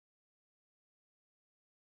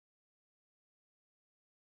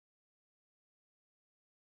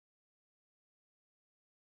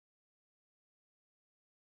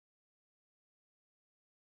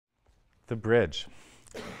the bridge.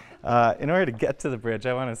 In order to get to the bridge,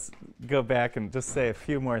 I want to go back and just say a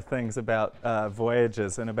few more things about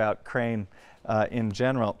Voyages and about Crane in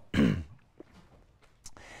general.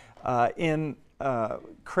 In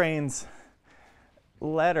Crane's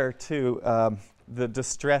letter to the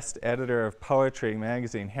distressed editor of Poetry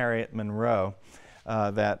magazine, Harriet Monroe,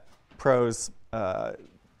 that prose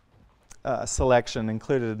selection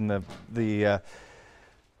included in the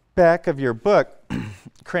back of your book,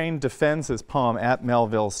 Crane defends his poem At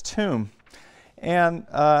Melville's Tomb, and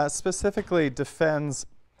specifically defends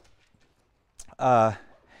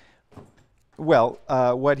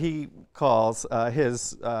what he calls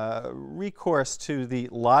his recourse to the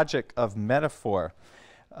logic of metaphor.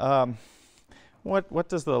 What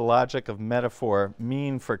does the logic of metaphor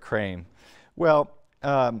mean for Crane? Well,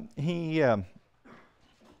 he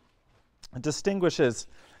distinguishes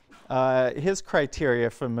his criteria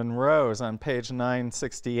from Monroe's on page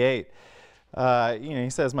 968. He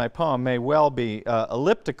says, my poem may well be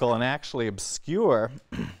elliptical and actually obscure,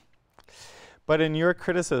 but in your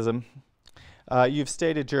criticism, you've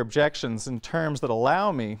stated your objections in terms that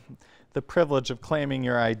allow me the privilege of claiming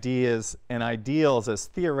your ideas and ideals as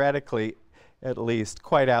theoretically, at least,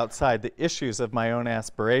 quite outside the issues of my own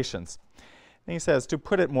aspirations. And he says, to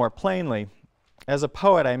put it more plainly, as a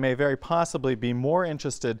poet, I may very possibly be more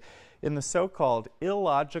interested in the so-called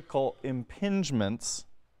illogical impingements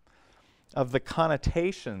of the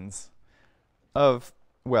connotations of,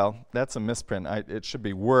 well, that's a misprint, it should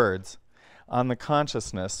be words, on the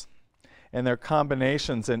consciousness, and their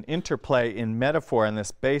combinations and interplay in metaphor on this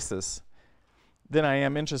basis, than I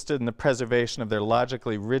am interested in the preservation of their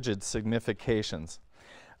logically rigid significations.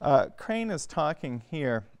 Crane is talking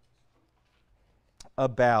here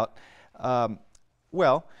about,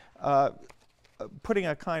 putting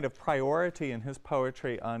a kind of priority in his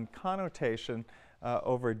poetry on connotation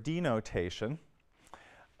over denotation.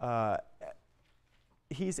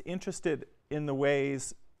 He's interested in the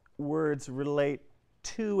ways words relate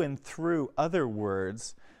to and through other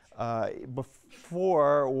words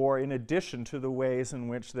before or in addition to the ways in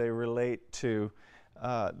which they relate to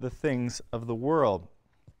the things of the world.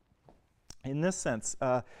 In this sense,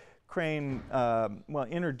 Crane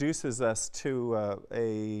introduces us to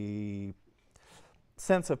a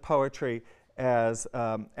sense of poetry as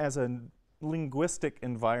a linguistic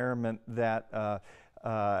environment that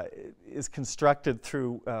is constructed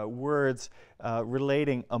through words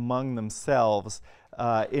relating among themselves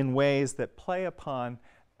in ways that play upon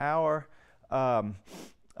our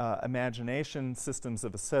imagination, systems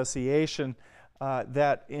of association,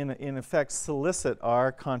 that in effect solicit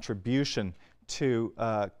our contribution to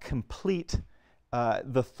complete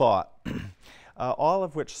the thought, all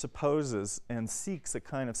of which supposes and seeks a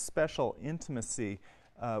kind of special intimacy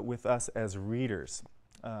with us as readers,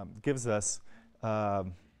 gives us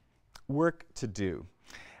work to do.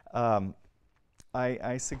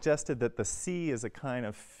 I suggested that the sea is a kind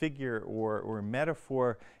of figure or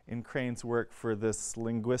metaphor in Crane's work for this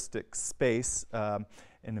linguistic space, an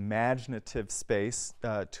imaginative space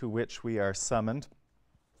to which we are summoned.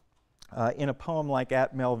 In a poem like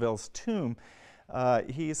At Melville's Tomb,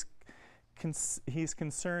 he's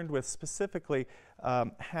concerned with specifically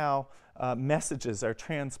how messages are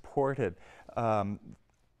transported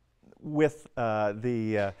with what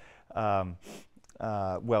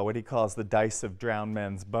he calls the dice of drowned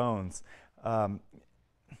men's bones.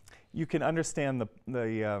 You can understand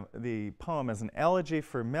the poem as an elegy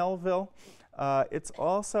for Melville. It's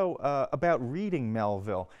also about reading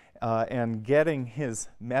Melville and getting his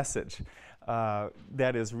message,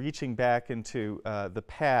 that is reaching back into the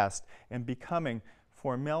past and becoming,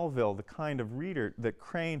 for Melville, the kind of reader that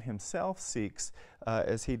Crane himself seeks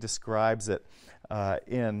as he describes it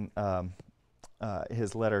in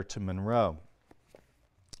his letter to Monroe.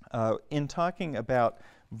 In talking about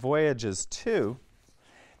Voyages 2,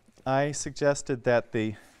 I suggested that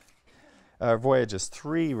Voyages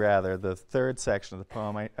 3 rather, the third section of the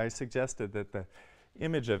poem, I suggested that the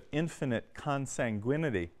image of infinite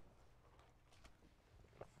consanguinity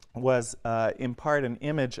was in part an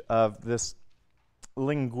image of this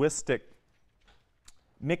linguistic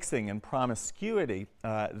mixing and promiscuity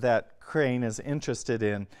that Crane is interested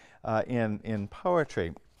in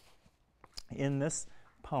poetry. In this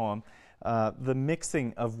poem, the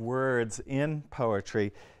mixing of words in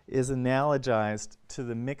poetry is analogized to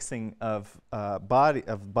the mixing of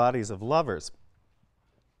bodies of lovers.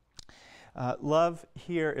 Love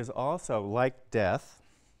here is also like death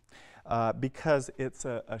because it's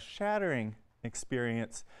a shattering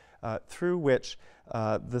experience through which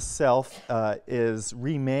the self is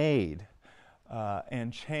remade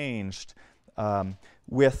and changed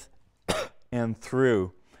with and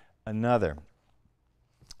through another.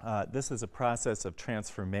 This is a process of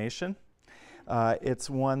transformation. It's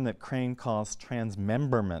one that Crane calls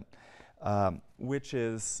transmemberment, which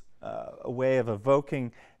is a way of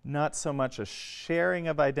evoking not so much a sharing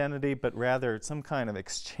of identity, but rather some kind of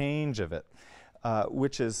exchange of it,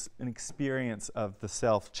 which is an experience of the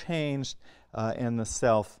self changed and the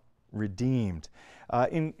self redeemed.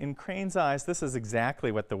 In Crane's eyes, this is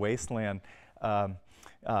exactly what the wasteland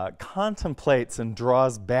contemplates and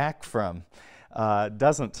draws back from,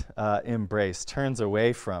 doesn't embrace, turns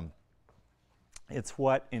away from. It's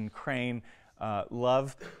what in Crane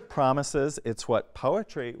love promises. It's what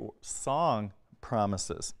poetry, song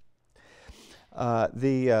promises.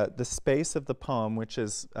 The space of the poem, which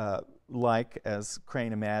is like, as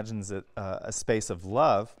Crane imagines it, a space of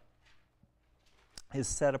love, is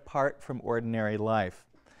set apart from ordinary life.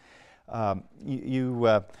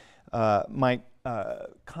 You might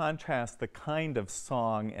contrast the kind of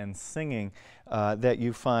song and singing that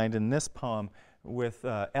you find in this poem with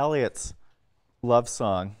Eliot's love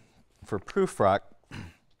song for Prufrock.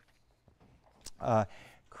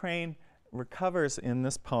 Crane recovers in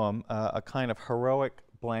this poem a kind of heroic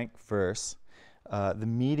blank verse, the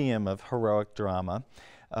medium of heroic drama,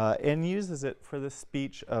 and uses it for the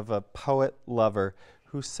speech of a poet-lover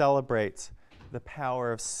who celebrates the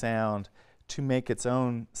power of sound to make its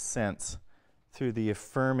own sense through the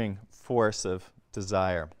affirming force of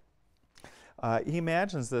desire. He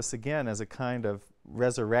imagines this again as a kind of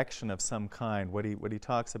resurrection of some kind. What he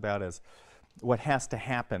talks about is what has to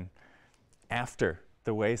happen after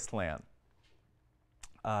the wasteland.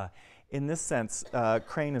 In this sense,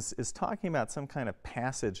 Crane is talking about some kind of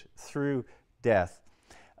passage through death.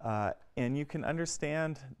 And you can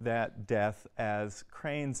understand that death as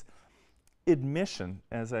Crane's admission,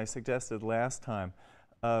 as I suggested last time,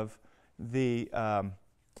 of the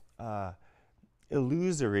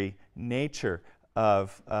illusory nature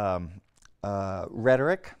of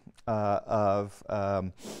rhetoric, of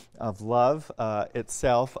love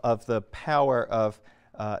itself, of the power of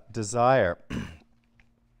desire,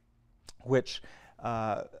 which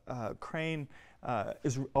Crane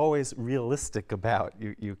is always realistic about,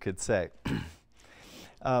 you could say.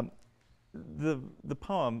 The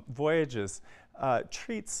poem, Voyages,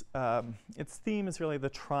 treats, its theme is really the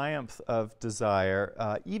triumph of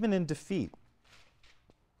desire, even in defeat.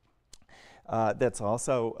 That's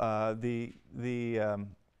also the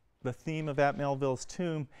theme of At Melville's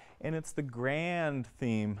Tomb, and it's the grand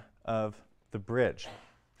theme of The Bridge.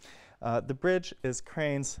 The Bridge is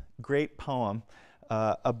Crane's great poem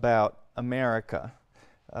about America.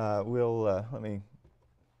 Let me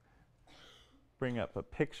bring up a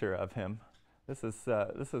picture of him. This is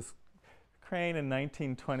Crane in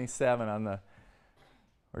 1927 on the,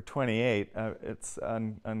 or 28. It's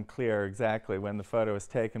unclear exactly when the photo was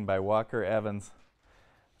taken by Walker Evans,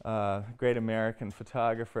 great American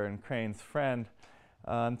photographer and Crane's friend,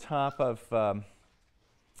 on top of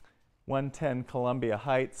 110 Columbia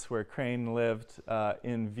Heights, where Crane lived,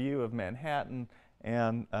 in view of Manhattan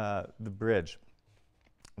and the bridge,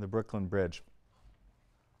 the Brooklyn Bridge.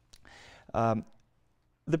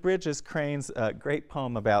 The Bridge is Crane's great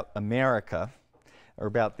poem about America, or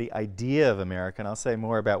about the idea of America, and I'll say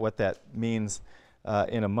more about what that means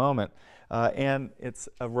in a moment. And it's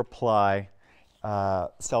a reply,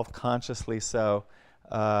 self-consciously so,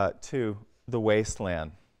 to the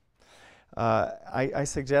wasteland. I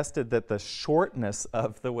suggested that the shortness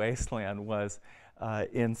of the wasteland was,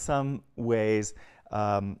 in some ways,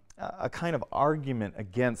 a kind of argument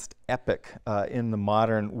against epic in the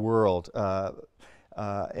modern world,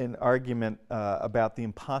 an argument about the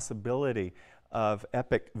impossibility of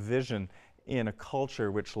epic vision in a culture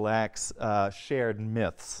which lacks shared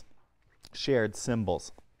myths, shared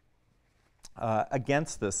symbols.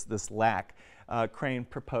 Against this lack, Crane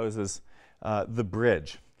proposes the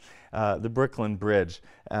bridge, the Brooklyn Bridge,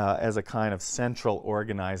 as a kind of central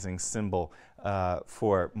organizing symbol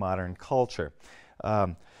for modern culture.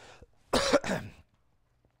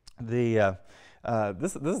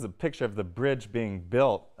 This is a picture of the bridge being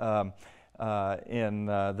built in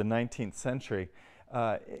the 19th century.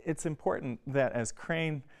 It's important that as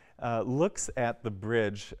Crane looks at the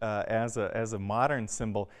bridge as a modern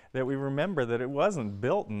symbol, that we remember that it wasn't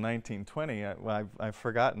built in 1920. I've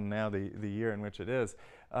forgotten now the year in which it is,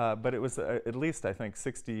 but it was at least, I think,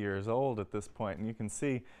 60 years old at this point. And you can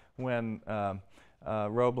see when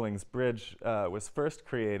Roebling's Bridge was first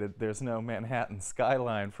created, there's no Manhattan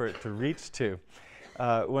skyline for it to reach to.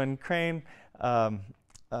 When Crane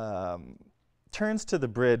turns to the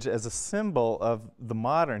bridge as a symbol of the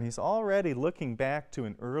modern, he's already looking back to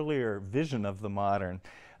an earlier vision of the modern,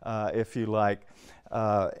 if you like.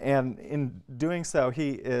 And in doing so,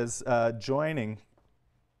 he is joining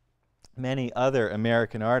many other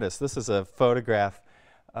American artists. This is a photograph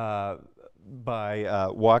by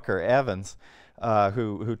Walker Evans,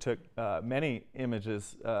 who took many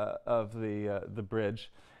images of the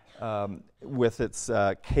bridge with its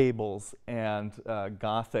cables and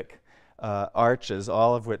Gothic arches,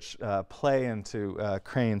 all of which play into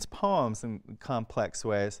Crane's poems in complex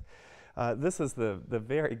ways. This is the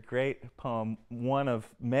very great poem, one of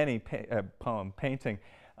many painting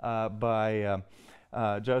by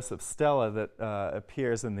Joseph Stella that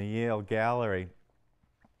appears in the Yale Gallery.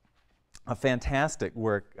 A fantastic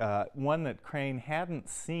work, one that Crane hadn't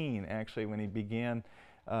seen actually when he began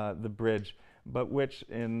the bridge, but which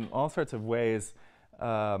in all sorts of ways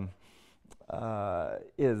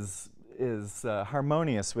is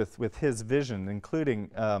harmonious with his vision,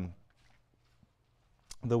 including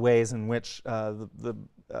the ways in which the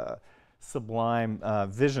sublime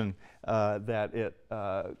vision that it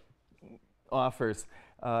offers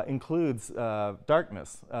includes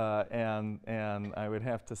darkness, and I would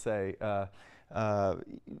have to say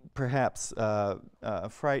perhaps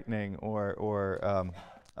frightening or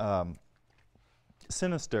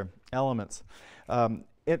sinister elements.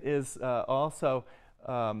 It is also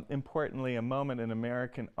importantly a moment in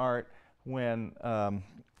American art when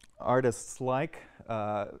artists like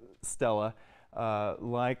Stella,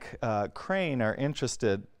 like Crane, are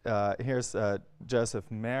interested. Here's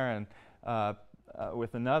Joseph Marin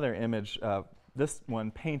with another image, this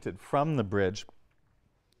one painted from the bridge,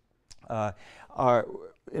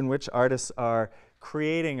 in which artists are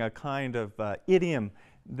creating a kind of idiom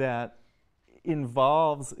that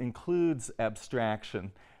includes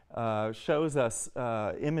abstraction, shows us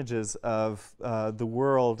images of the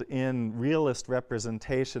world in realist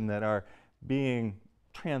representation that are being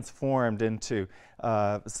transformed into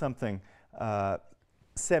something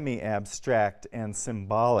semi-abstract and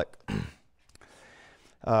symbolic.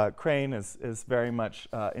 Crane is very much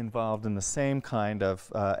involved in the same kind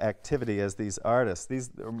of activity as these artists.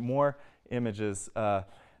 These are more images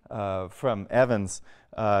from Evans.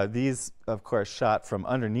 These, of course, shot from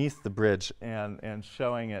underneath the bridge and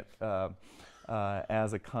showing it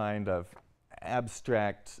as a kind of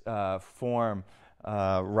abstract form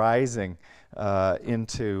rising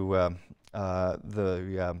into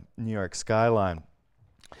the New York skyline.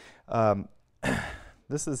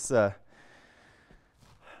 This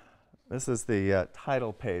is the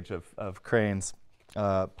title page of Crane's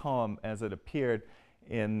poem as it appeared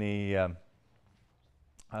in the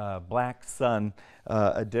Black Sun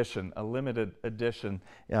edition, a limited edition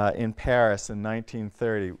in Paris in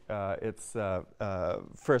 1930. Its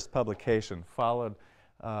first publication, followed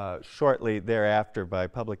shortly thereafter by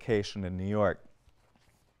publication in New York.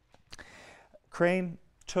 Crane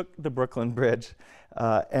took the Brooklyn Bridge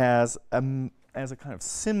as a kind of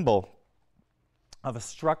symbol of a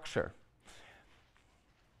structure,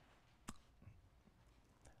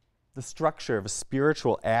 the structure of a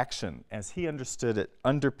spiritual action as he understood it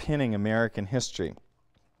underpinning American history.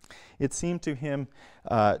 It seemed to him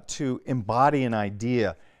to embody an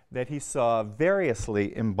idea that he saw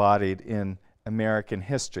variously embodied in American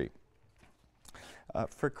history.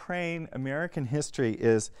 For Crane, American history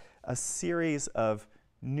is a series of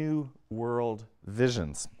New World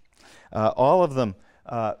visions, all of them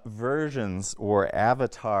versions or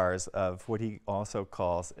avatars of what he also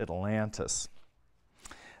calls Atlantis.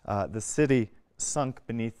 The city sunk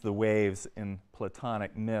beneath the waves in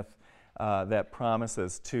Platonic myth that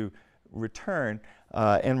promises to return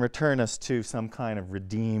and return us to some kind of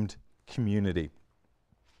redeemed community.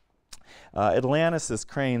 Atlantis is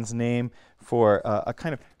Crane's name for a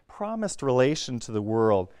kind of promised relation to the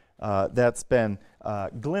world that's been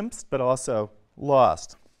glimpsed but also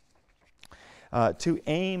lost. To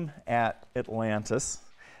aim at Atlantis,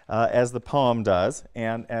 as the poem does,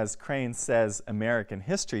 and as Crane says American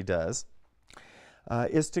history does,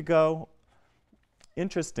 is to go,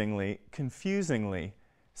 interestingly, confusingly,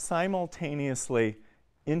 simultaneously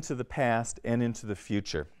into the past and into the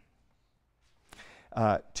future.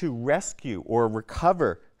 To rescue or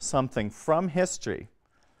recover something from history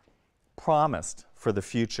promised for the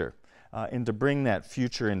future, and to bring that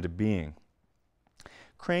future into being.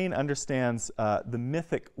 Crane understands the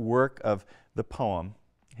mythic work of the poem,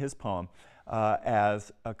 his poem,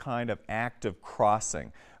 as a kind of act of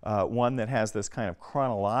crossing, one that has this kind of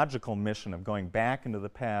chronological mission of going back into the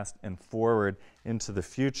past and forward into the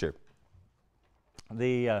future.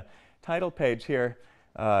 The title page here,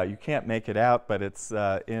 you can't make it out, but it's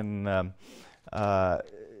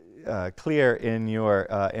clear in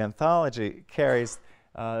your anthology, carries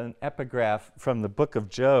an epigraph from the book of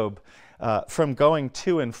Job, from going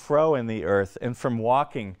to and fro in the earth and from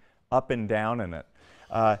walking up and down in it.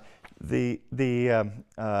 The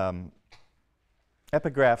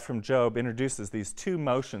epigraph from Job introduces these two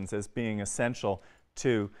motions as being essential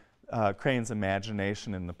to Crane's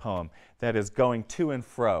imagination in the poem. That is, going to and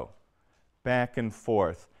fro, back and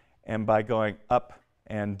forth, and by going up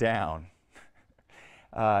and down.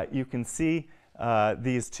 You can see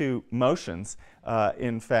these two motions,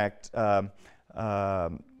 in fact,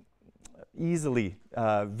 easily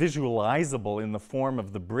visualizable in the form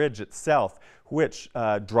of the bridge itself, which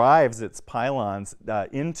drives its pylons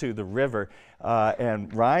into the river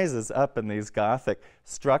and rises up in these Gothic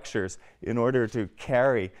structures in order to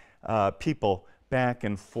carry people back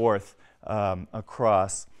and forth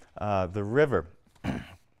across the river.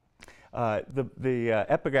 The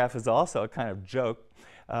epigraph is also a kind of joke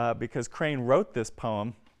because Crane wrote this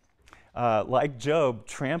poem like Job,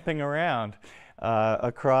 tramping around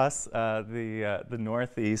across the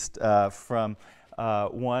Northeast from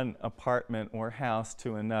one apartment or house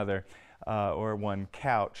to another, or one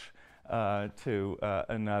couch to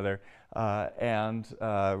another, and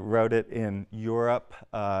wrote it in Europe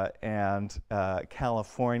and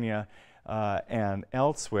California and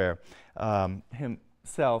elsewhere.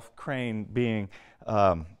 Himself, Crane, being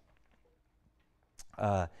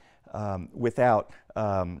without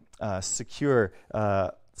secure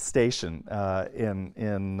station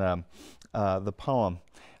in the poem,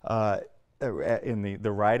 in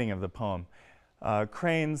the writing of the poem.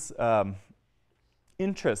 Crane's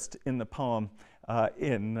interest in the poem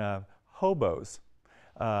in hobos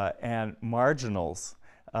and marginals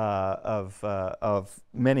of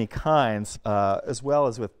many kinds, as well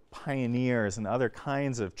as with pioneers and other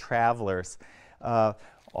kinds of travelers,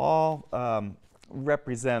 all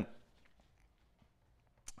represent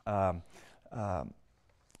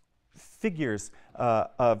figures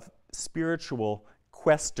of spiritual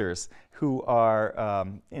questers who are,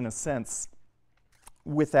 in a sense,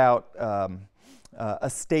 without a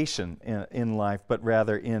station in life, but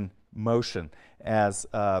rather in motion, as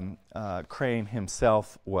Crane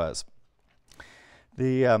himself was.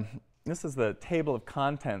 This is the table of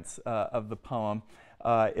contents of the poem.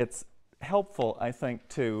 It's helpful, I think,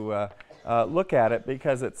 to look at it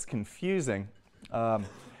because it's confusing. The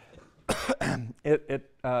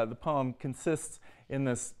poem consists in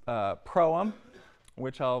this proem,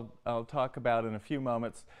 which I'll talk about in a few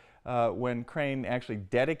moments, when Crane actually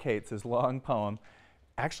dedicates his long poem,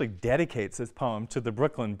 dedicates his poem to the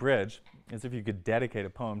Brooklyn Bridge, as if you could dedicate a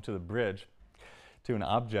poem to the bridge, to an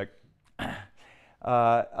object.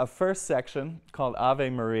 A first section called Ave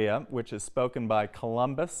Maria, which is spoken by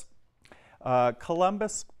Columbus.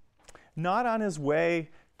 Columbus, not on his way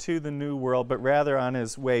to the New World, but rather on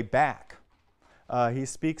his way back. He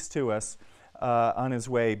speaks to us on his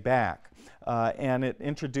way back. And it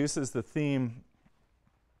introduces the theme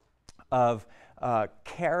of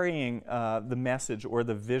carrying the message or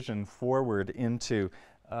the vision forward into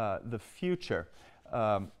the future.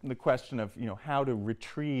 The question of how to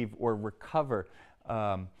retrieve or recover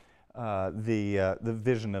the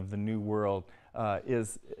vision of the New World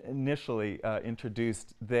is initially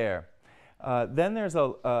introduced there. Then there's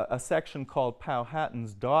a section called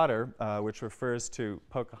Powhatan's Daughter, which refers to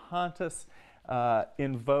Pocahontas,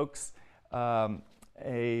 invokes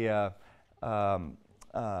a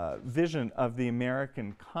vision of the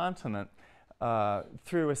American continent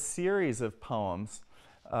through a series of poems,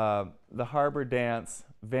 The Harbor Dance,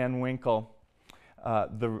 Van Winkle,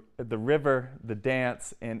 the River, The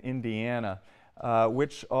Dance, and Indiana,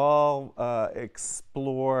 which all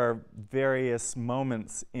explore various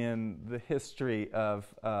moments in the history of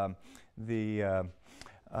the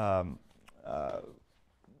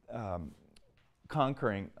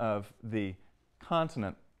conquering of the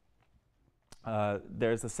continent.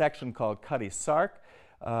 There's a section called Cutty Sark,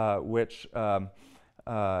 which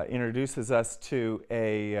introduces us to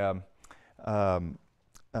a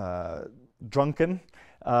drunken,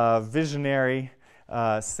 visionary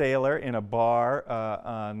sailor in a bar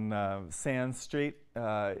on Sand Street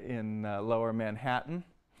in Lower Manhattan.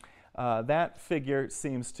 That figure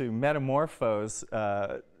seems to metamorphose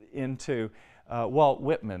into Walt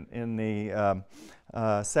Whitman in the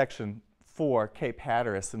section 4, Cape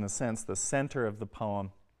Hatteras, in a sense the center of the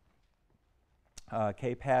poem.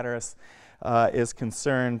 Cape Hatteras is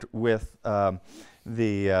concerned with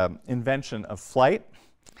the invention of flight,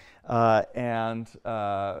 and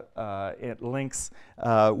it links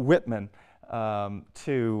Whitman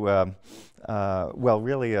to, well,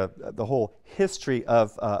 really the whole history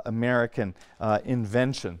of American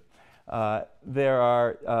invention. There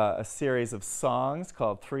are a series of songs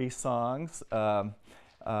called Three Songs,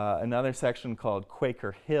 another section called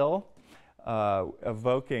Quaker Hill,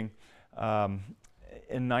 evoking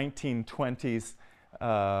in 1920s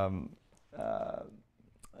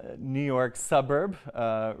New York suburb,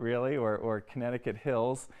 really, or Connecticut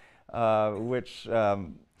hills, which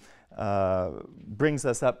brings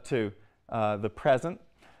us up to the present,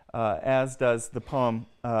 as does the poem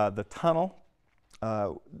The Tunnel.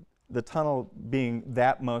 The tunnel being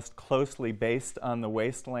that most closely based on the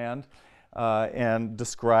wasteland and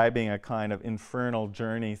describing a kind of infernal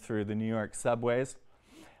journey through the New York subways.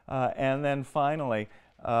 And then finally,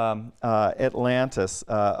 Atlantis,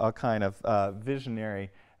 a kind of visionary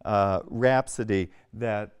rhapsody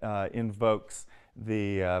that invokes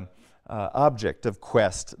the object of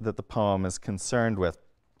quest that the poem is concerned with.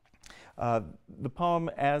 The poem,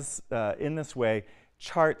 as in this way,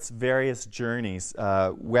 charts various journeys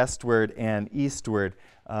westward and eastward,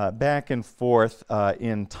 back and forth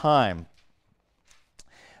in time.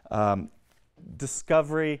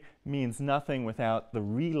 Discovery means nothing without the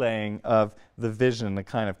relaying of the vision, the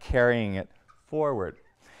kind of carrying it forward.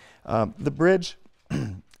 The bridge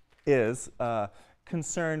is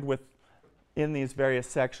concerned with, in these various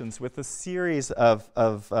sections, with a series of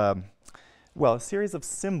well, a series of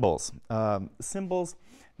symbols, symbols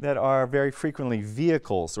that are very frequently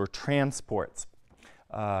vehicles or transports,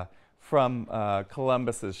 from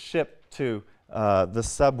Columbus's ship to the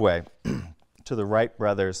subway, to the Wright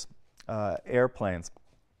brothers' airplanes.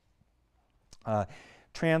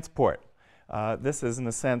 Transport. This is, in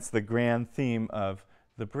a sense, the grand theme of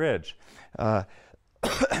the bridge. The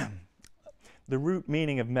root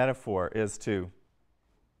meaning of metaphor is to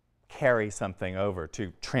carry something over,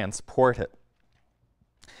 to transport it.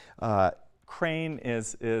 Crane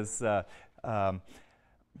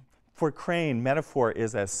for Crane, metaphor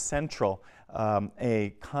is as central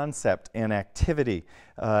a concept and activity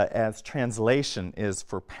as translation is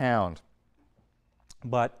for Pound.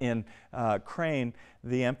 But in Crane,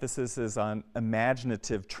 the emphasis is on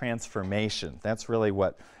imaginative transformation. That's really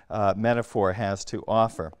what metaphor has to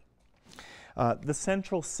offer. The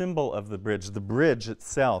central symbol of the bridge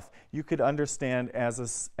itself, you could understand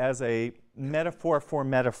as a metaphor for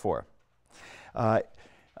metaphor. A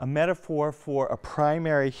metaphor for a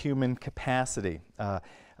primary human capacity,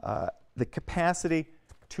 the capacity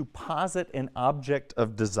to posit an object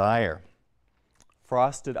of desire.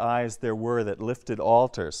 Frosted eyes there were that lifted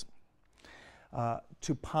altars.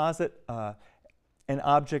 To posit an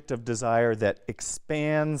object of desire that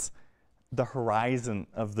expands the horizon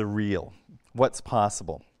of the real, what's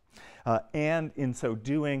possible, and in so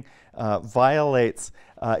doing violates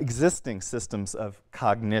existing systems of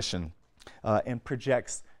cognition and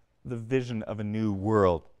projects the vision of a new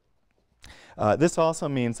world. This also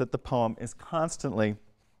means that the poem is constantly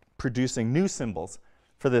producing new symbols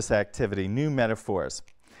for this activity, new metaphors.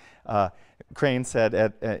 Crane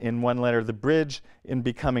said in one letter, the bridge, in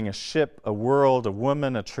becoming a ship, a world, a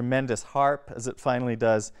woman, a tremendous harp, as it finally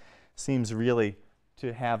does, seems really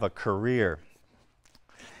to have a career.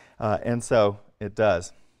 And so it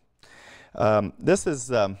does. This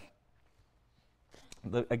is, again,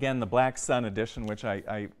 the Black Sun edition, which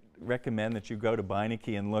I recommend that you go to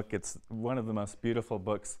Beinecke and look. It's one of the most beautiful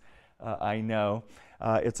books I know.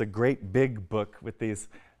 It's a great big book with these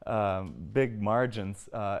big margins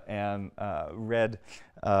and red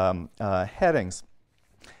headings.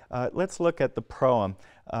 Let's look at the poem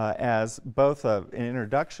as both an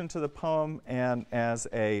introduction to the poem and as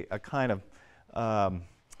a kind of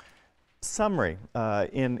summary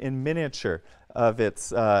in miniature of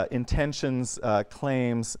its intentions,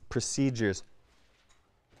 claims, procedures.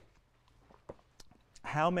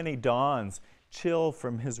 How many dawns chill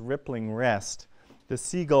from his rippling rest, the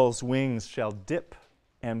seagull's wings shall dip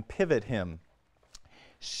and pivot him,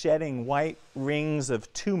 shedding white rings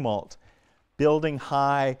of tumult, building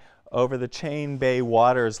high over the chain bay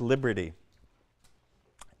water's liberty.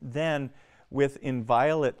 Then, with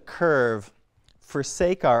inviolate curve,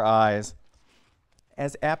 forsake our eyes,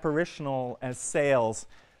 as apparitional as sails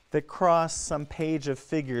that cross some page of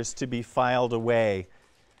figures to be filed away,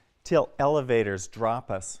 till elevators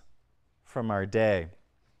drop us from our day.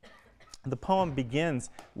 The poem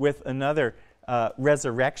begins with another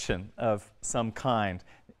resurrection of some kind.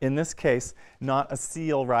 In this case, not a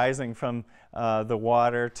seal rising from the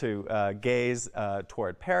water to gaze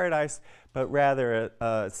toward paradise, but rather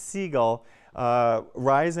a seagull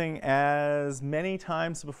rising as many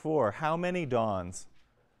times before. How many dawns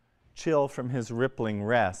chill from his rippling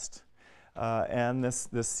rest? And this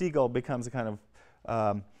seagull becomes a kind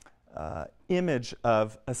of image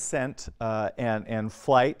of ascent and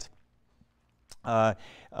flight. I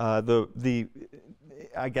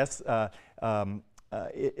guess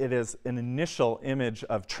it is an initial image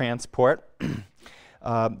of transport.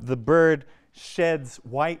 The bird sheds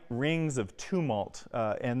white rings of tumult,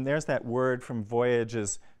 and there's that word from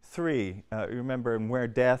Voyages 3. Remember, and where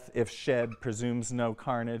death, if shed, presumes no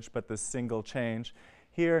carnage, but the single change.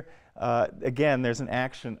 Here, again, there's an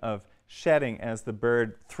action of shedding as the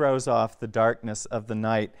bird throws off the darkness of the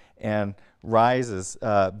night and rises,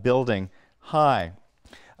 building high.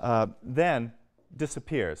 Then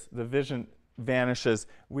disappears. The vision vanishes.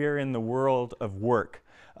 We're in the world of work.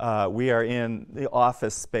 We are in the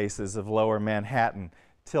office spaces of Lower Manhattan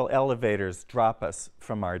till elevators drop us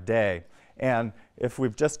from our day. And if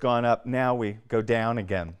we've just gone up, now we go down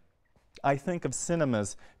again. I think of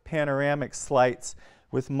cinemas, panoramic slights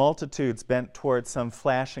with multitudes bent towards some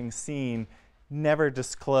flashing scene never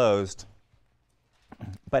disclosed,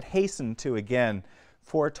 but hastened to again,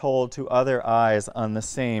 foretold to other eyes on the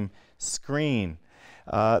same screen.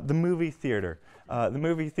 The movie theater. The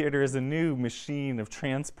movie theater is a new machine of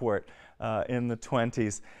transport in the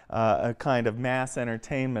 20s, a kind of mass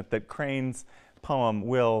entertainment that Crane's poem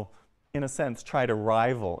will, in a sense, try to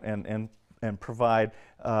rival and provide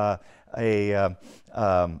a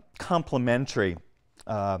complementary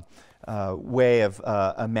way of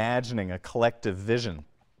imagining a collective vision.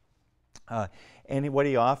 And what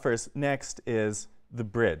he offers next is the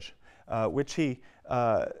bridge, which he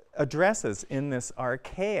addresses in this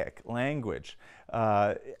archaic language,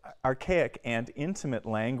 archaic and intimate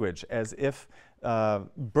language, as if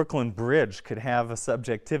Brooklyn Bridge could have a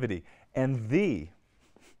subjectivity. And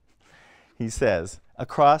he says,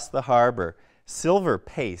 across the harbor, silver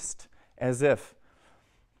paste, as if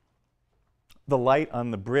the light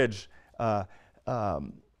on the bridge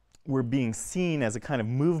were being seen as a kind of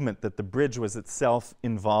movement that the bridge was itself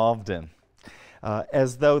involved in.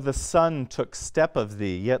 As though the sun took step of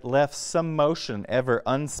thee, yet left some motion ever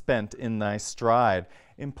unspent in thy stride,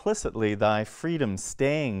 implicitly thy freedom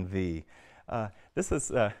staying thee. This is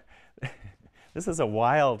a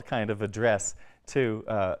wild kind of address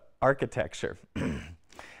to architecture,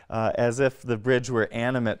 as if the bridge were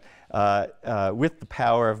animate with the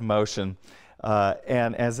power of motion,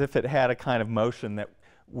 and as if it had a kind of motion that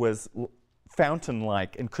was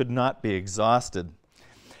fountain-like and could not be exhausted.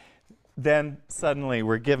 Then suddenly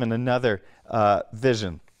we're given another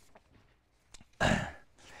vision.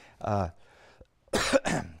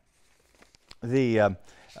 The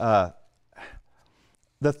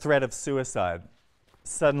threat of suicide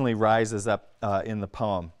suddenly rises up in the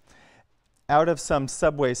poem. Out of some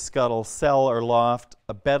subway scuttle, cell, or loft,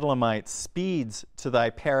 a bedlamite speeds to thy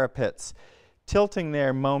parapets, tilting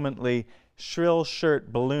there momently, shrill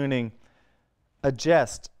shirt ballooning, a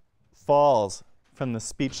jest falls from the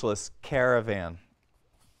speechless caravan.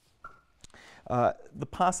 The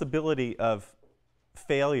possibility of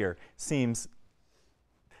failure seems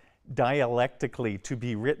dialectically to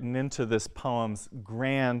be written into this poem's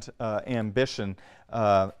grand ambition.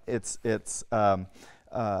 Its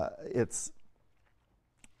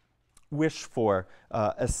wish for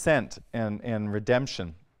ascent and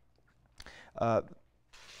redemption.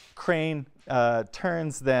 Crane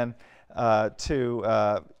turns then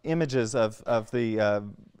to images of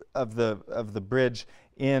the bridge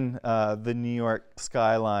in the New York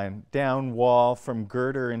skyline. Down wall from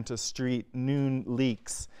girder into street, noon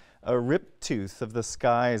leaks, a rip tooth of the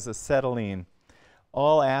skies acetylene.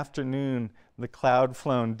 All afternoon the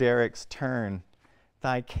cloud-flown derricks turn.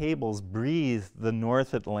 Thy cables breathe the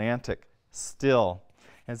North Atlantic still,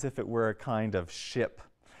 as if it were a kind of ship.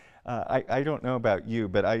 I don't know about you,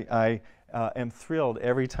 but I am thrilled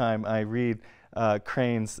every time I read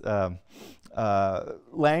Crane's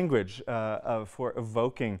language for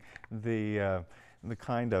evoking the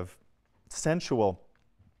kind of sensual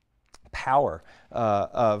power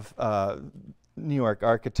of New York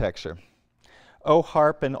architecture. O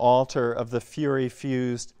harp and altar of the fury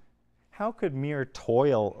fused, how could mere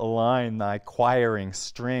toil align thy choiring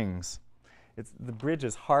strings? The bridge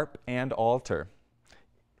is harp and altar,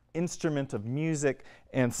 instrument of music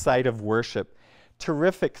and site of worship,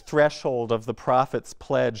 terrific threshold of the prophet's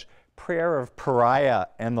pledge, prayer of pariah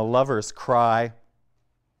and the lover's cry.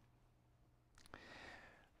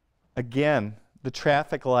 Again, the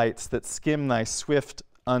traffic lights that skim thy swift,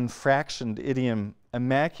 unfractioned idiom,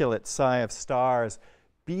 immaculate sigh of stars,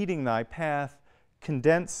 beating thy path,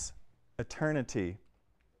 condense eternity.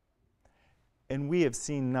 And we have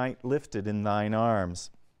seen night lifted in thine arms.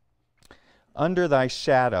 Under thy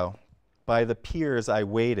shadow, by the piers I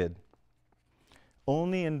waited.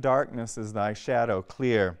 Only in darkness is thy shadow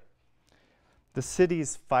clear. The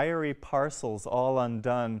city's fiery parcels all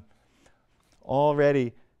undone,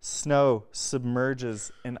 Already snow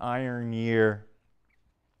submerges an iron year.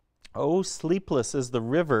 Oh, sleepless is the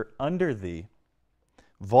river under thee,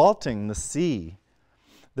 vaulting the sea,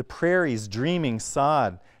 the prairie's dreaming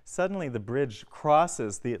sod. Suddenly the bridge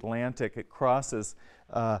crosses the Atlantic. It crosses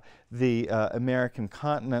the American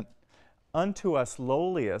continent. Unto us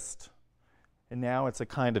lowliest, and now it's a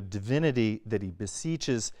kind of divinity that he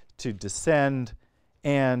beseeches to descend,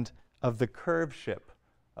 and of the curve ship,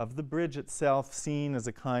 of the bridge itself seen as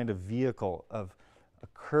a kind of vehicle of a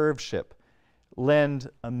curve ship. Lend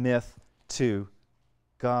a myth to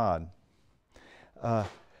God. The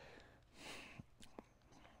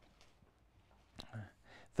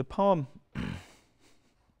poem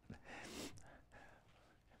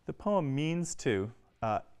means to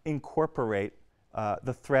incorporate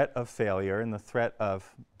the threat of failure and the threat of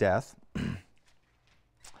death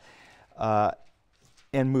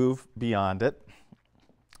and move beyond it,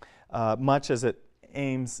 much as it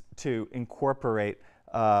aims to incorporate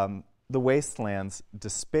the wasteland's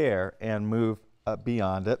despair and move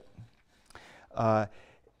beyond it.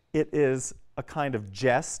 It is a kind of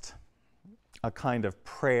jest, a kind of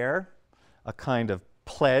prayer, a kind of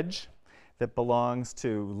pledge that belongs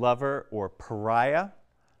to lover or pariah.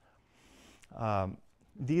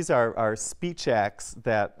 These are speech acts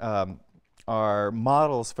that are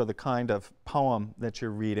models for the kind of poem that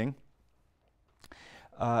you're reading.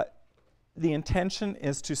 The intention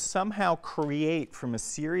is to somehow create from a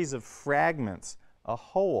series of fragments a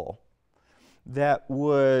whole that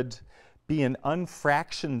would be an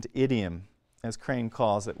unfractioned idiom, as Crane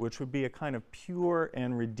calls it, which would be a kind of pure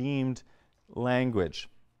and redeemed language.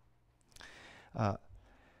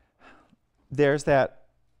 There's that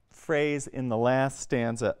phrase in the last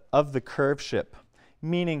stanza, of the curve ship,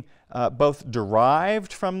 meaning both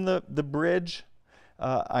derived from the bridge,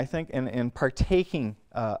 I think, and partaking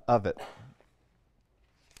of it.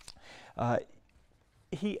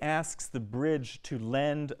 He asks the bridge to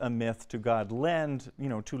lend a myth to God. Lend,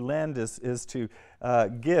 to lend is to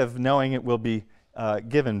give, knowing it will be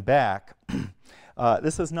given back.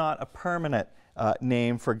 This is not a permanent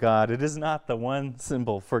name for God. It is not the one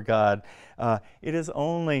symbol for God. It is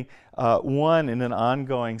only one in an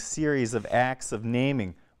ongoing series of acts of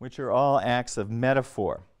naming, which are all acts of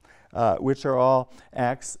metaphor, which are all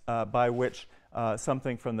acts by which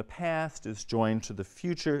something from the past is joined to the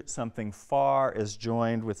future, something far is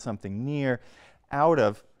joined with something near, out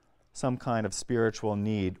of some kind of spiritual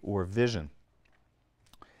need or vision.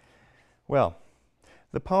 Well,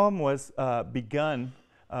 the poem was begun,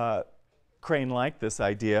 Crane liked this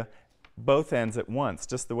idea, both ends at once,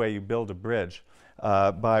 just the way you build a bridge,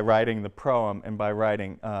 by writing the proem and by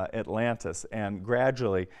writing Atlantis, and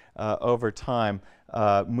gradually, over time,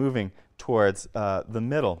 moving towards the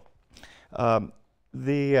middle.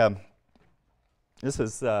 This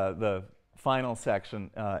is the final section,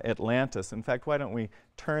 Atlantis. In fact, why don't we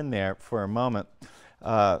turn there for a moment?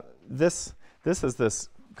 This is this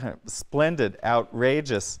kind of splendid,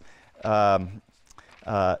 outrageous,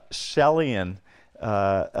 Shelleyan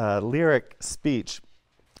lyric speech.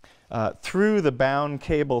 Through the bound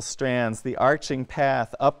cable strands, the arching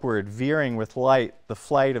path upward, veering with light, the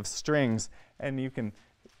flight of strings, and you can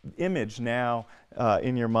image now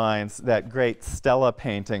in your minds that great Stella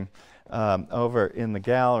painting over in the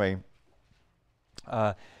gallery.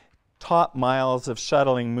 Taut miles of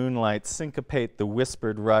shuttling moonlight syncopate the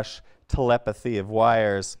whispered rush, telepathy of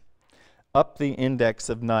wires. Up the index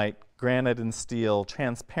of night, granite and steel,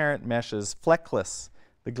 transparent meshes, fleckless,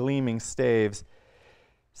 the gleaming staves.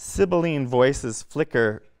 Sibylline voices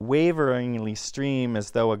flicker, waveringly stream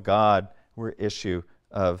as though a god were issue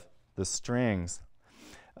of the strings.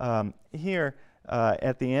 Here,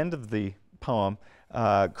 at the end of the poem,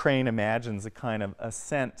 Crane imagines a kind of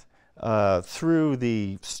ascent through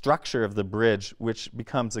the structure of the bridge, which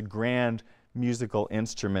becomes a grand musical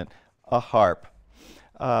instrument, a harp.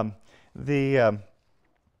 The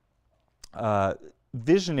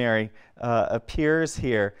visionary appears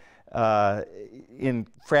here in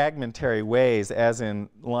fragmentary ways, as in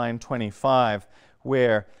line 25,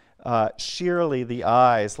 where sheerly the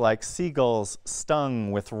eyes, like seagulls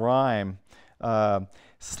stung with rime,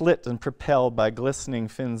 slit and propelled by glistening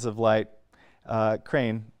fins of light.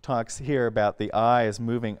 Crane talks here about the eyes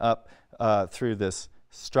moving up through this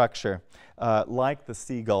structure, like the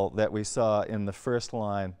seagull that we saw in the first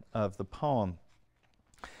line of the poem.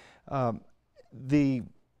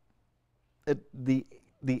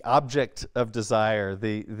 The object of desire,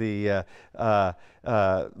 the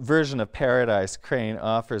version of paradise Crane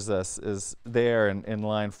offers us is there in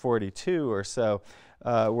line 42 or so,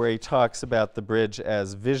 where he talks about the bridge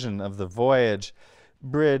as vision of the voyage.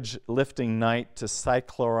 bridge lifting night to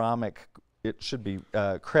cycloramic, it should be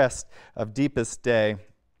crest of deepest day.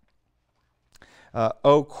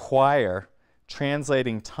 O choir,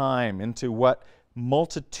 translating time into what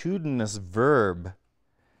multitudinous verb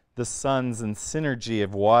the suns and synergy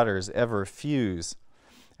of waters ever fuse,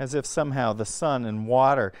 as if somehow the sun and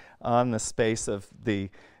water on the space of the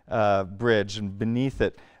bridge and beneath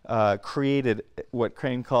it created what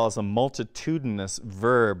Crane calls a multitudinous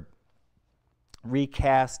verb,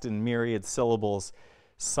 recast in myriad syllables,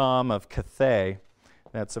 Psalm of Cathay.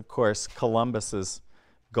 That's, of course, Columbus's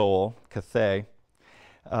goal, Cathay.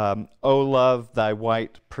 O love, thy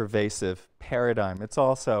white pervasive paradigm. It's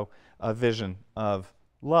also a vision of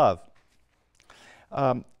love.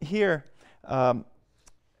 Here,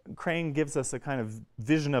 Crane gives us a kind of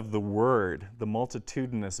vision of the word, the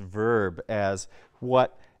multitudinous verb, as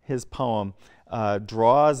what his poem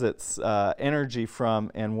draws its energy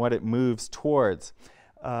from and what it moves towards.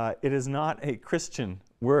 It is not a Christian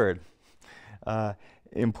word,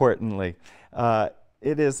 importantly.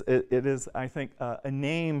 It is, I think, a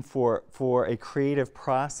name for a creative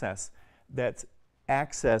process that's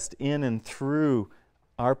accessed in and through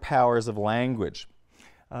our powers of language.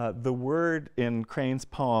 The word in Crane's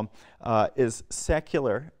poem is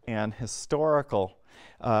secular and historical,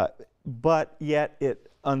 but yet it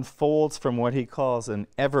unfolds from what he calls an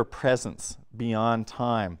ever-presence beyond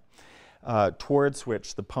time, towards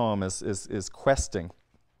which the poem is questing.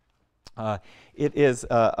 It is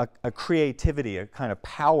a creativity, a kind of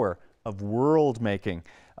power of world-making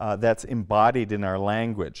that's embodied in our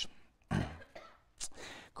language.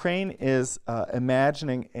 Crane is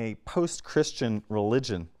imagining a post-Christian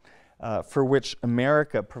religion for which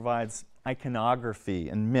America provides iconography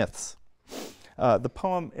and myths. The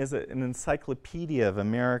poem is an encyclopedia of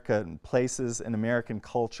American places and American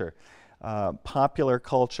culture, popular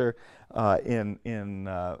culture in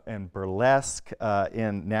burlesque,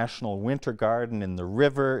 in National Winter Garden, in the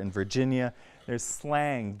river, in Virginia. There's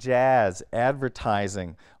slang, jazz,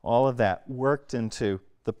 advertising, all of that worked into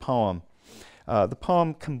the poem. The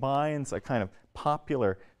poem combines a kind of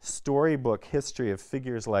popular storybook history of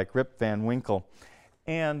figures like Rip Van Winkle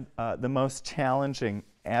and the most challenging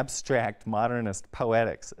abstract modernist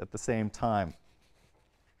poetics at the same time.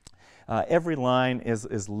 Every line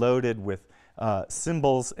is loaded with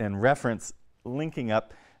symbols and reference linking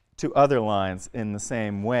up to other lines in the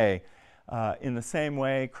same way. In the same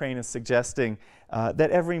way, Crane is suggesting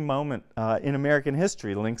that every moment in American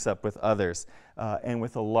history links up with others and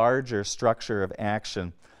with a larger structure of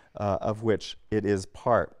action of which it is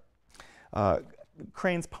part.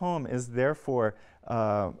 Crane's poem is therefore,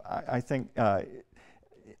 I think,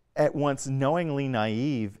 at once knowingly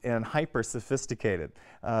naive and hyper-sophisticated,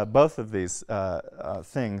 both of these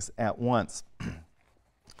things at once.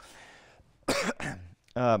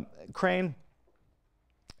 Crane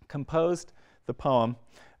composed the poem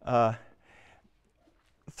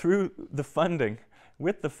through the funding,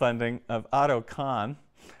 with the funding of Otto Kahn,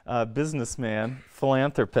 a businessman,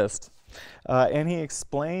 philanthropist, and he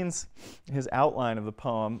explains his outline of the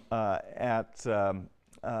poem at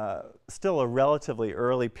still a relatively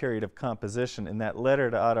early period of composition in that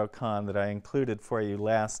letter to Otto Kahn that I included for you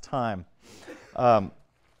last time.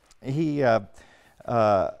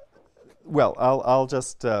 Well, I'll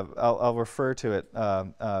just I'll refer to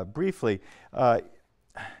it briefly.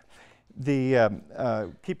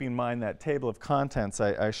 Keeping in mind that table of contents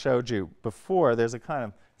I showed you before, there's a kind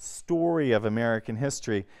of story of American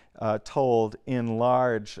history told in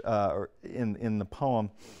large in the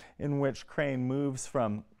poem, in which Crane moves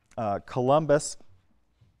from Columbus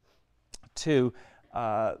to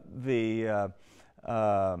the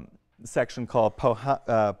section called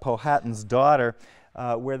Powhatan's Daughter,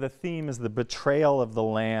 where the theme is the betrayal of the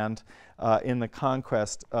land in the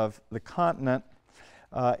conquest of the continent.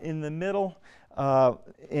 In the middle,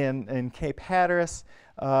 in Cape Hatteras,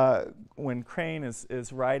 when Crane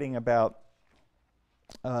is writing about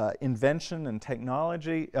invention and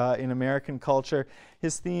technology in American culture,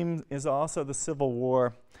 his theme is also the Civil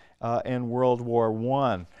War and World War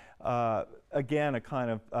I. Again, a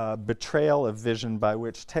kind of betrayal of vision by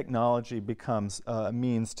which technology becomes a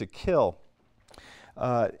means to kill.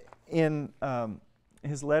 In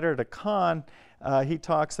his letter to Kahn, he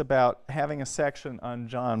talks about having a section on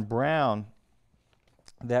John Brown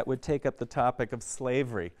that would take up the topic of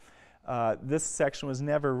slavery. This section was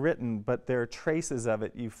never written, but there are traces of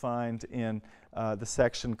it you find in the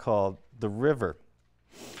section called The River.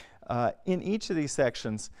 In each of these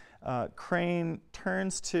sections, Crane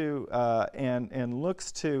turns to and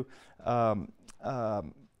looks to,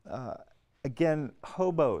 again,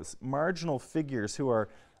 hobos, marginal figures who are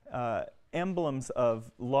emblems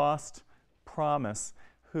of lost promise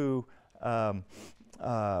who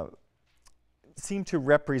seem to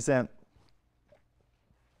represent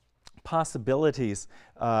possibilities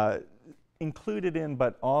included in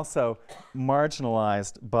but also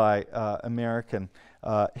marginalized by American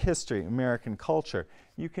history, American culture.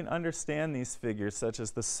 You can understand these figures, such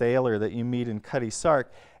as the sailor that you meet in Cutty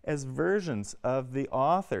Sark, as versions of the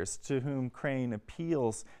authors to whom Crane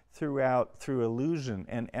appeals through allusion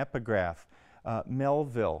and epigraph.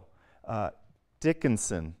 Melville,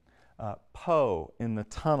 Dickinson, Poe in The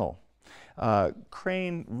Tunnel.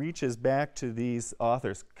 Crane reaches back to these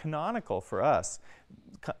authors, canonical for us,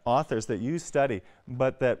 authors that you study,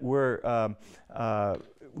 but that were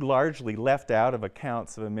largely left out of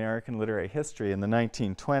accounts of American literary history in the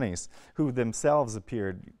 1920s, who themselves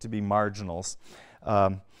appeared to be marginals.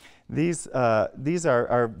 These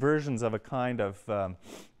are versions of a kind of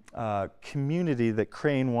community that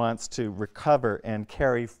Crane wants to recover and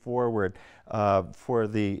carry forward for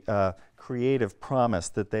the creative promise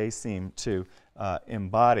that they seem to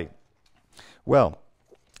embody. Well,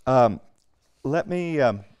 let me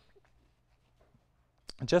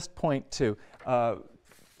just point to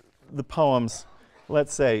the poem's,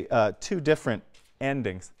 let's say, two different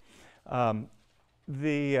endings.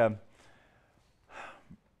 The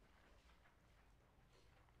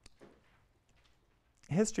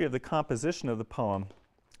history of the composition of the poem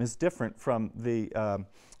is different from the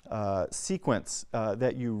sequence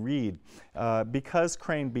that you read. Because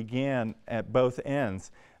Crane began at both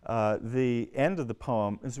ends, the end of the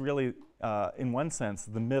poem is really, in one sense,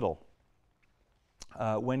 the middle.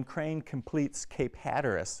 When Crane completes Cape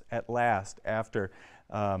Hatteras at last, after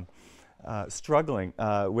struggling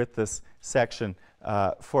with this section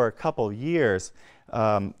for a couple years,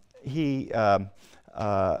 he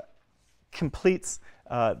completes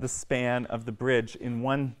the span of the bridge in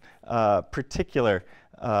one particular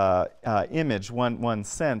image, one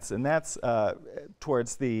sense, and that's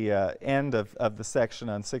towards the end of the section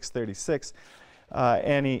on 636.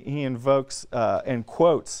 And he invokes and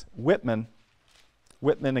quotes Whitman.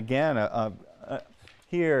 Whitman, again,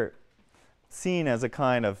 here seen as a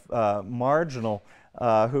kind of marginal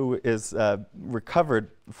who is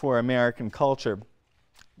recovered for American culture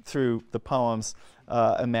through the poem's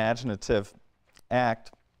imaginative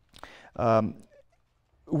act.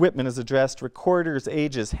 Whitman is addressed, "Recorders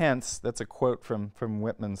ages hence," that's a quote from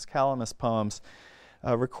Whitman's Calamus poems.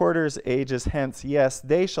 "Recorders ages hence, yes,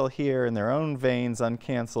 they shall hear in their own veins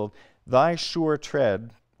uncancelled thy sure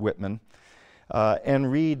tread, Whitman,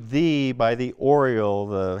 and read thee by the aureole,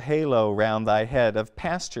 the halo round thy head of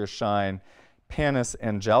pasture shine, Panis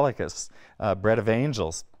Angelicus, bread of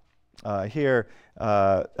angels." Here,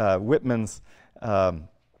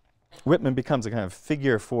 Whitman becomes a kind of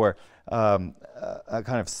figure for a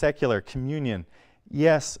kind of secular communion.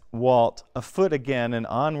 "Yes, Walt, afoot again and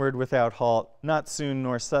onward without halt, not soon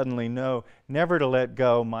nor suddenly, no, never to let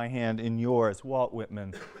go my hand in yours, Walt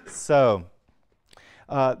Whitman." So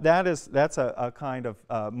that's a kind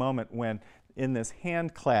of moment when, in this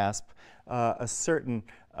hand clasp, a certain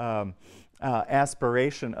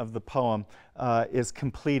aspiration of the poem is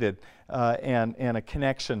completed, and a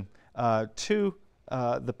connection to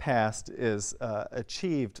the past is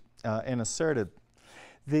achieved and asserted.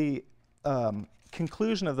 The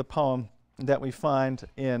conclusion of the poem that we find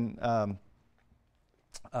in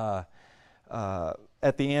at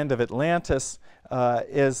the end of Atlantis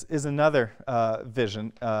is another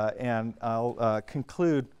vision, and I'll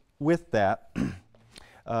conclude with that.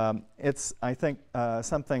 It's, I think,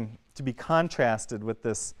 something to be contrasted with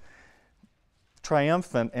this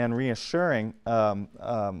triumphant and reassuring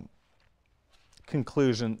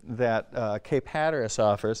conclusion that Cape Hatteras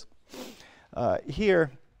offers.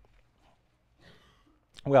 Here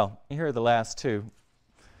are the last two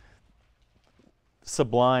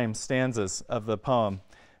sublime stanzas of the poem.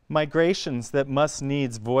 "Migrations that must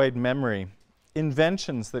needs void memory,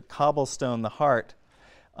 inventions that cobblestone the heart,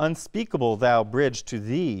 unspeakable thou bridge to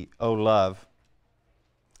thee, O love.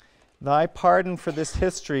 Thy pardon for this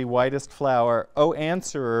history, whitest flower, O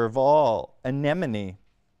answerer of all, anemone.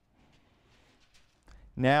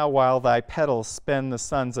 Now while thy petals spend the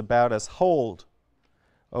suns about us, hold,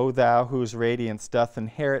 O thou whose radiance doth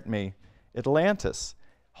inherit me, Atlantis,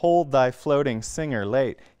 hold thy floating singer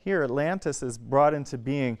late." Here Atlantis is brought into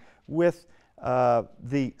being with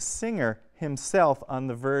the singer himself on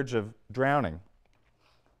the verge of drowning.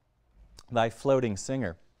 Thy floating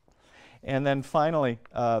singer. And then finally,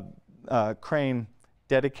 Crane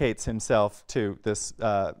dedicates himself to this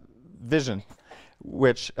vision,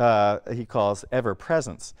 which he calls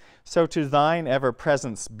ever-presence. "So to thine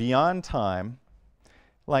ever-presence beyond time,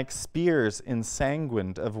 like spears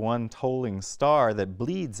ensanguined of one tolling star that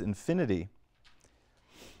bleeds infinity.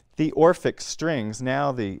 The Orphic strings,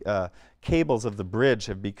 now the cables of the bridge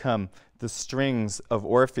have become the strings of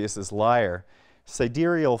Orpheus's lyre.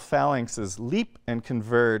 Sidereal phalanxes leap and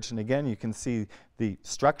converge, and again you can see the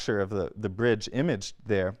structure of the bridge imaged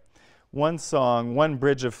there. One song, one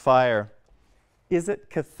bridge of fire. Is it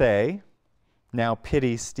Cathay? Now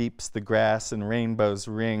pity steeps the grass and rainbows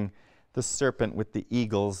ring, the serpent with the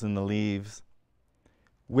eagles in the leaves.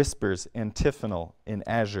 Whispers antiphonal in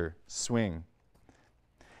azure swing.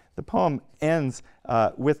 The poem ends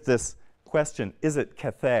with this question, is it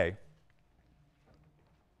Cathay?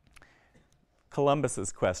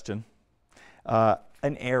 Columbus's question,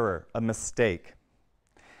 an error, a mistake.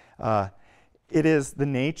 It is the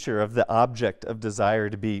nature of the object of desire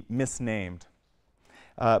to be misnamed,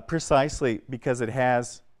 precisely because it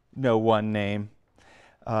has no one name.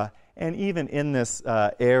 And even in this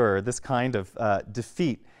error, this kind of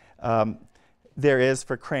defeat, there is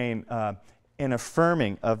for Crane an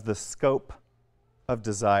affirming of the scope of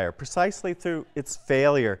desire, precisely through its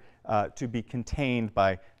failure to be contained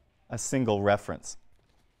by a single reference.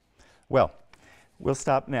 Well, we'll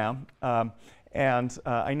stop now. And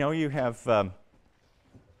I know you have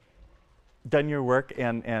done your work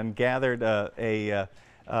and gathered a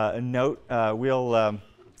note. We'll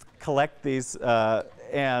collect these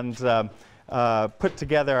and put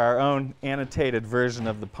together our own annotated version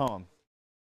of the poem.